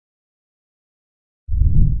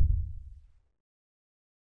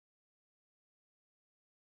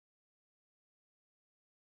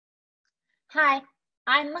Hi,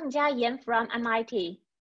 I'm Mengjia from MIT.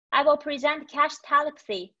 I will present Cache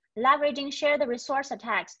Telepathy, leveraging shared resource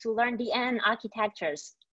attacks to learn DNN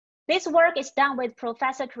architectures. This work is done with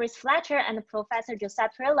Professor Fletcher and Professor Josep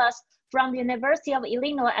Torrellas from the University of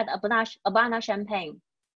Illinois at Urbana-Champaign.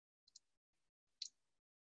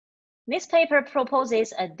 This paper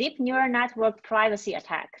proposes a deep neural network privacy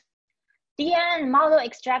attack. DNN model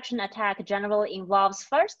extraction attack generally involves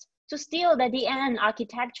first, to steal the DNN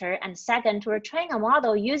architecture, and second, to retrain a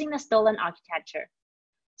model using the stolen architecture.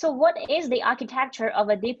 So what is the architecture of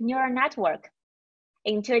a deep neural network?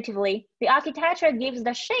 Intuitively, the architecture gives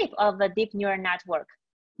the shape of a deep neural network.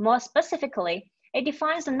 More specifically, it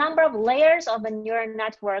defines the number of layers of a neural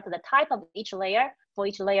network, the type of each layer. For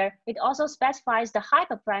each layer, it also specifies the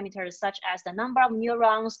hyperparameters such as the number of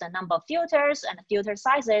neurons, the number of filters, and filter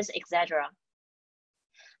sizes, etc.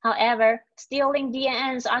 However, stealing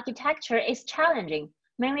DNN's architecture is challenging,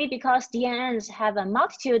 mainly because DNNs have a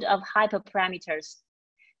multitude of hyperparameters.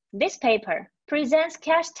 This paper presents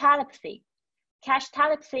Cache Telepathy. Cache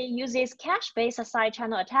Telepathy uses cache-based side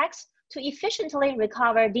channel attacks to efficiently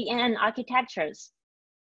recover DNN architectures.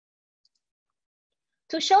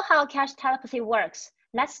 To show how Cache Telepathy works,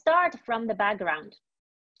 let's start from the background.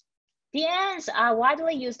 DNNs are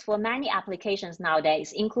widely used for many applications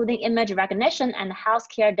nowadays, including image recognition and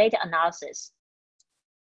healthcare data analysis.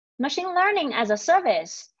 Machine learning as a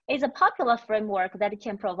service is a popular framework that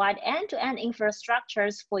can provide end-to-end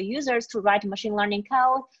infrastructures for users to write machine learning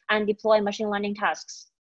code and deploy machine learning tasks.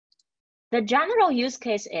 The general use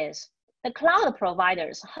case is the cloud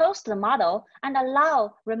providers host the model and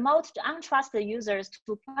allow remote untrusted users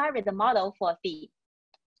to query the model for a fee.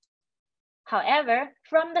 However,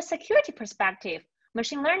 from the security perspective,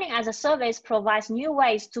 machine learning as a service provides new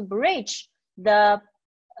ways to breach the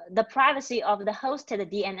privacy of the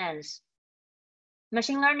hosted DNNs.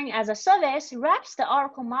 Machine learning as a service wraps the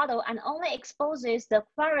Oracle model and only exposes the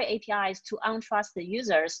query APIs to untrusted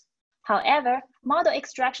users. However, model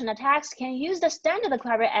extraction attacks can use the standard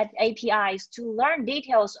query APIs to learn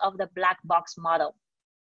details of the black box model.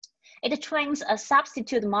 It trains a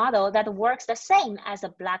substitute model that works the same as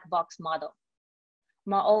a black box model.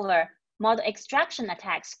 Moreover, model extraction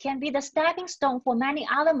attacks can be the stepping stone for many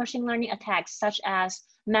other machine learning attacks, such as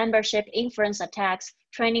membership inference attacks,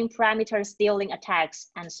 training parameter stealing attacks,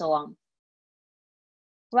 and so on.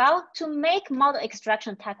 Well, to make model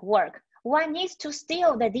extraction attack work, one needs to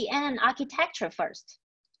steal the DNN architecture first.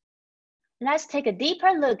 Let's take a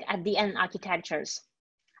deeper look at DNN architectures.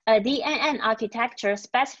 A DNN architecture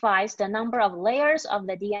specifies the number of layers of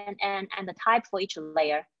the DNN and the type for each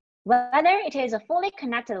layer, whether it is a fully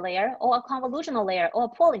connected layer or a convolutional layer or a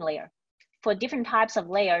pooling layer. For different types of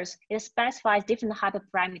layers, it specifies different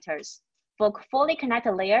hyperparameters. For a fully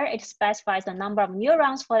connected layer, it specifies the number of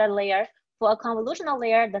neurons for the layer. For a convolutional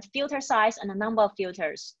layer, the filter size and the number of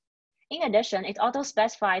filters. In addition, it also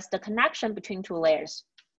specifies the connection between two layers.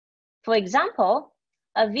 For example,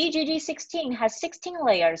 a VGG16 has 16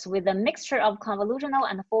 layers with a mixture of convolutional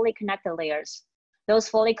and fully connected layers. Those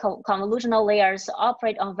fully convolutional layers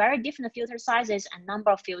operate on very different filter sizes and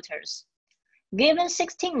number of filters. Given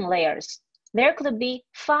 16 layers, there could be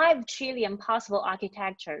 5 trillion possible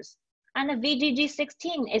architectures, and the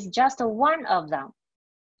VGG16 is just one of them.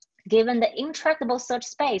 Given the intractable search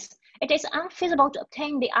space, it is unfeasible to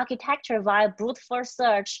obtain the architecture via brute force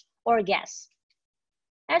search or guess.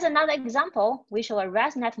 As another example, we show a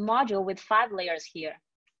ResNet module with 5 layers here.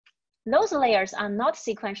 Those layers are not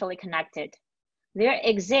sequentially connected. There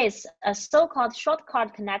exists a so-called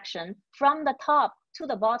shortcut connection from the top to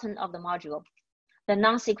the bottom of the module. The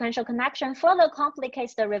non-sequential connection further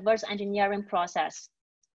complicates the reverse engineering process.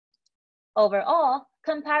 Overall,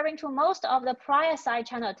 comparing to most of the prior side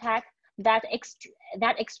channel attacks that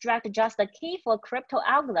extract just the key for crypto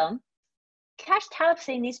algorithm, Cache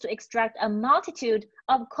Telepathy needs to extract a multitude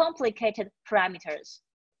of complicated parameters.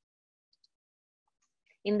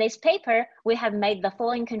 In this paper, we have made the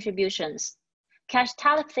following contributions. Cache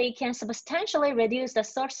Telepathy can substantially reduce the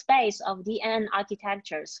search space of DNN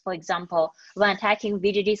architectures. For example, when attacking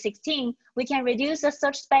VGG16, we can reduce the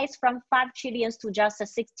search space from 5 trillions to just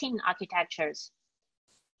 16 architectures.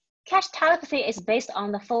 Cache Telepathy is based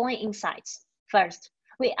on the following insights. First,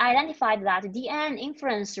 we identified that DNN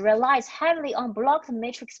inference relies heavily on blocked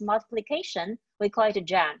matrix multiplication. We call it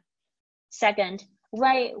GEMM. Second,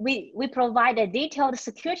 we provide a detailed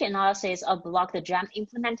security analysis of blocked GEMM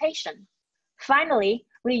implementation. Finally,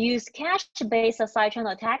 we use cache-based side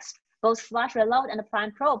channel attacks, both flush reload and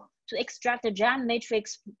prime probe, to extract the GEMM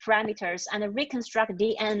matrix parameters and reconstruct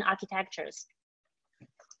DNN architectures.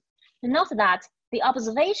 Note that The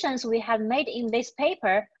observations we have made in this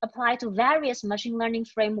paper apply to various machine learning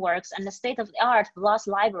frameworks and the state-of-the-art BLAS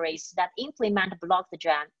libraries that implement blocked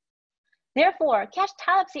GEMM. Therefore, Cache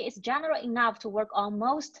Telepathy is general enough to work on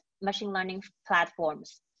most machine learning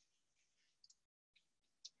platforms.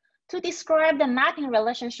 To describe the mapping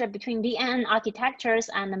relationship between DNN architectures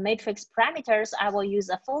and the matrix parameters, I will use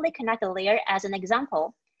a fully connected layer as an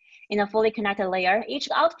example. In a fully connected layer, each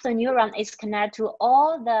output neuron is connected to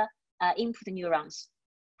all the input neurons.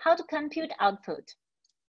 How to compute output?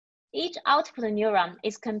 Each output neuron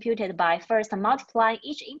is computed by first multiplying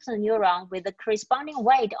each input neuron with the corresponding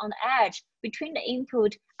weight on the edge between the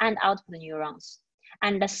input and output neurons,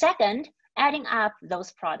 and the second, adding up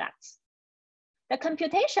those products. The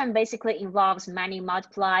computation basically involves many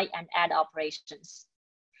multiply and add operations.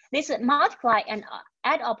 These multiply and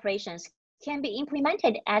add operations can be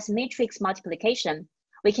implemented as matrix multiplication.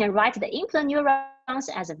 We can write the input neurons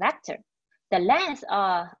as a vector. The length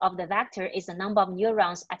of the vector is the number of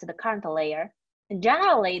neurons at the current layer.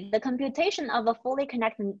 Generally, the computation of a fully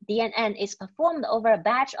connected DNN is performed over a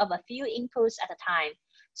batch of a few inputs at a time.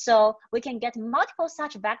 So we can get multiple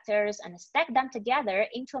such vectors and stack them together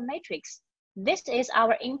into a matrix. This is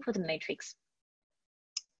our input matrix.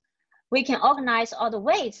 We can organize all the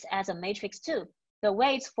weights as a matrix too. The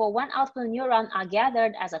weights for one output neuron are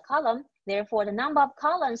gathered as a column. Therefore, the number of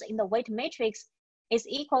columns in the weight matrix is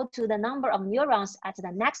equal to the number of neurons at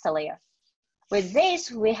the next layer. With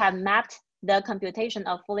this, we have mapped the computation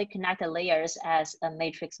of fully connected layers as a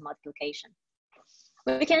matrix multiplication.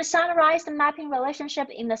 We can summarize the mapping relationship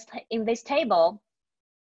in this table.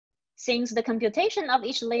 Since the computation of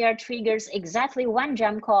each layer triggers exactly one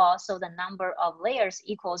GEMM call, so the number of layers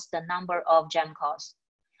equals the number of GEMM calls.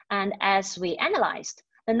 And as we analyzed,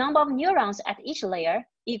 the number of neurons at each layer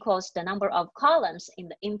equals the number of columns in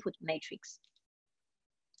the input matrix.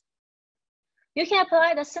 You can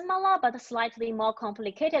apply the similar but slightly more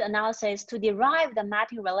complicated analysis to derive the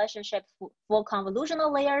mapping relationship for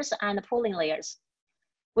convolutional layers and pooling layers.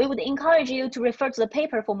 We would encourage you to refer to the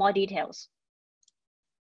paper for more details.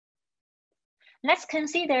 Let's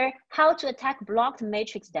consider how to attack blocked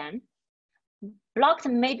matrix then. Blocked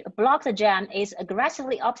GEMM is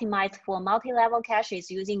aggressively optimized for multi-level caches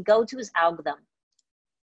using GoTo's algorithm.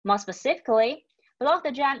 More specifically, blocked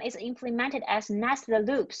GEMM is implemented as nested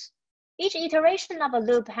loops. Each iteration of a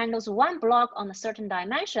loop handles one block on a certain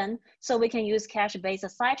dimension, so we can use cache-based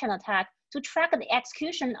sidechain attack to track the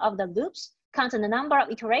execution of the loops, count the number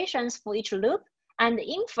of iterations for each loop, and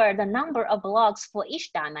infer the number of blocks for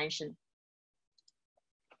each dimension.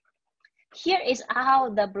 Here is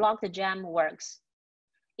how the blocked GEMM works.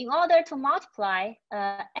 In order to multiply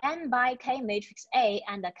n by k matrix A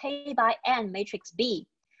and a k by n matrix B,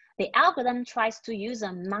 the algorithm tries to use a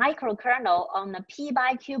microkernel on the p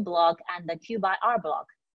by q block and the q by r block.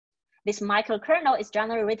 This microkernel is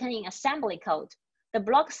generally written in assembly code. The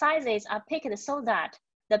block sizes are picked so that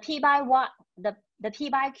the p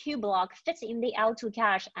by q block fits in the L2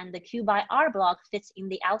 cache and the q by r block fits in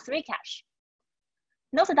the L3 cache.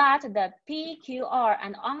 Note that the P, Q, R,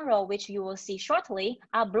 and on-row, which you will see shortly,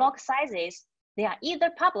 are block sizes. They are either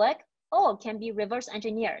public or can be reverse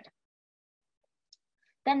engineered.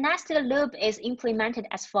 The nested loop is implemented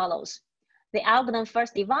as follows. The algorithm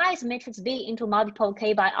first divides matrix B into multiple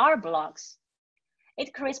K by R blocks.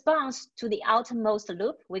 It corresponds to the outermost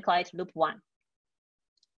loop. We call it loop 1.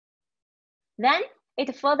 Then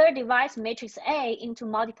it further divides matrix A into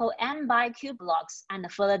multiple n by q blocks and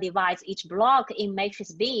further divides each block in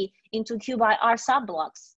matrix B into q by r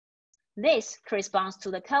subblocks. This corresponds to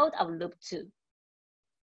the code of loop 2.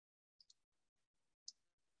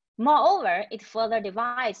 Moreover, it further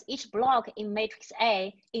divides each block in matrix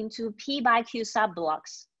A into p by q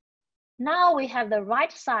subblocks. Now we have the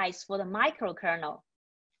right size for the microkernel.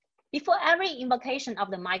 Before every invocation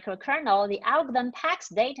of the microkernel, the algorithm packs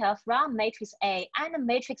data from matrix A and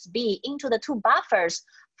matrix B into the two buffers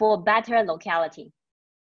for better locality.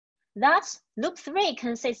 Thus, loop 3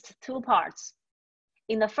 consists of two parts.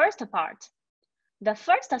 In the first part, the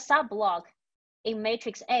first subblock in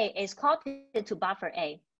matrix A is copied to buffer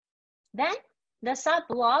A. Then, the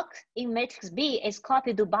subblock in matrix B is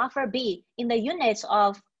copied to buffer B in the units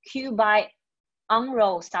of q by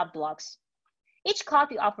on-row subblocks. Each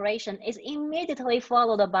copy operation is immediately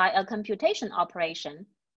followed by a computation operation.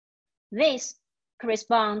 This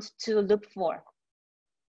corresponds to loop 4.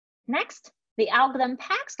 Next, the algorithm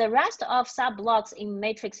packs the rest of subblocks in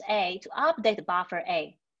matrix A to update buffer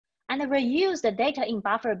A, and reuse the data in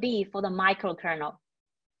buffer B for the microkernel.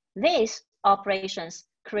 These operations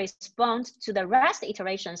correspond to the rest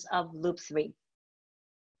iterations of loop 3.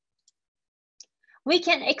 We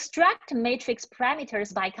can extract matrix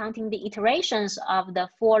parameters by counting the iterations of the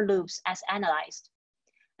for loops as analyzed.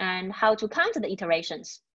 And how to count the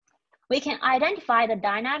iterations? We can identify the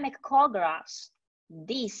dynamic call graphs,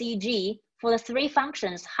 DCG, for the three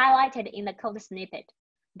functions highlighted in the code snippet.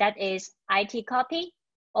 That is IT copy,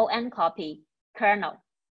 ON copy, kernel.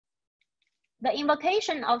 The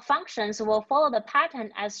invocation of functions will follow the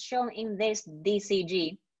pattern as shown in this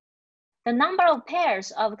DCG. The number of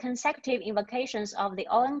pairs of consecutive invocations of the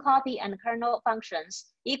ON copy and kernel functions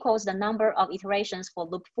equals the number of iterations for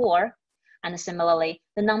loop 4. And similarly,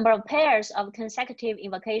 the number of pairs of consecutive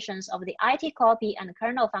invocations of the IT copy and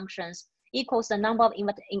kernel functions equals the number of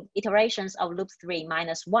iterations of loop 3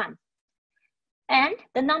 minus 1. And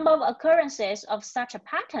the number of occurrences of such a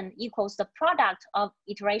pattern equals the product of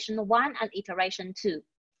iteration 1 and iteration 2.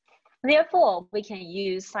 Therefore, we can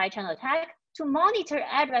use side-channel attack to monitor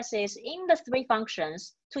addresses in the three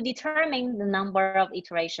functions to determine the number of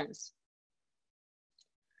iterations.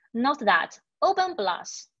 Note that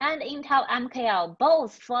OpenBLAS and Intel MKL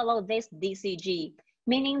both follow this DCG,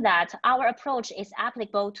 meaning that our approach is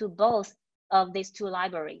applicable to both of these two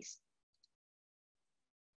libraries.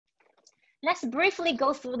 Let's briefly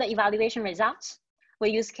go through the evaluation results. We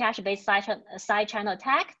use cache-based side-channel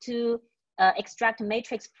attack to extract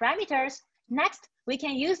matrix parameters. Next, we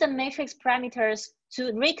can use the matrix parameters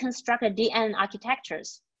to reconstruct the DNN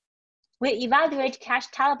architectures. We evaluate cache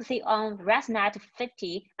telepathy on ResNet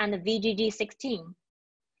 50 and VGG 16.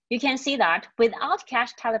 You can see that without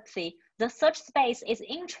cache telepathy, the search space is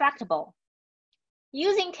intractable.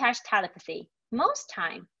 Using cache telepathy, most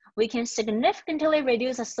time, we can significantly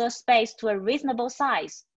reduce the search space to a reasonable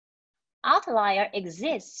size. Outlier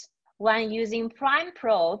exists when using Prime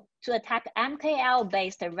Pro to attack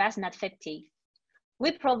MKL-based ResNet 50.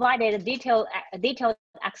 We provided a detailed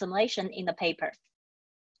explanation in the paper.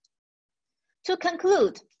 To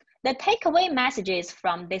conclude, the takeaway messages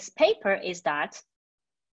from this paper is that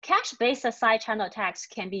cache-based side-channel attacks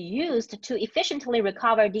can be used to efficiently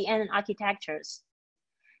recover DNN architectures.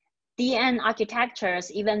 DNN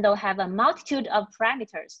architectures, even though have a multitude of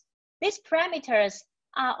parameters, these parameters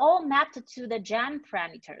are all mapped to the GEMM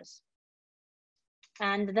parameters.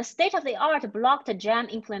 And the state-of-the-art blocked GEMM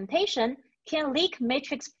implementation can leak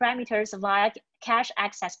matrix parameters via cache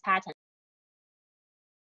access patterns.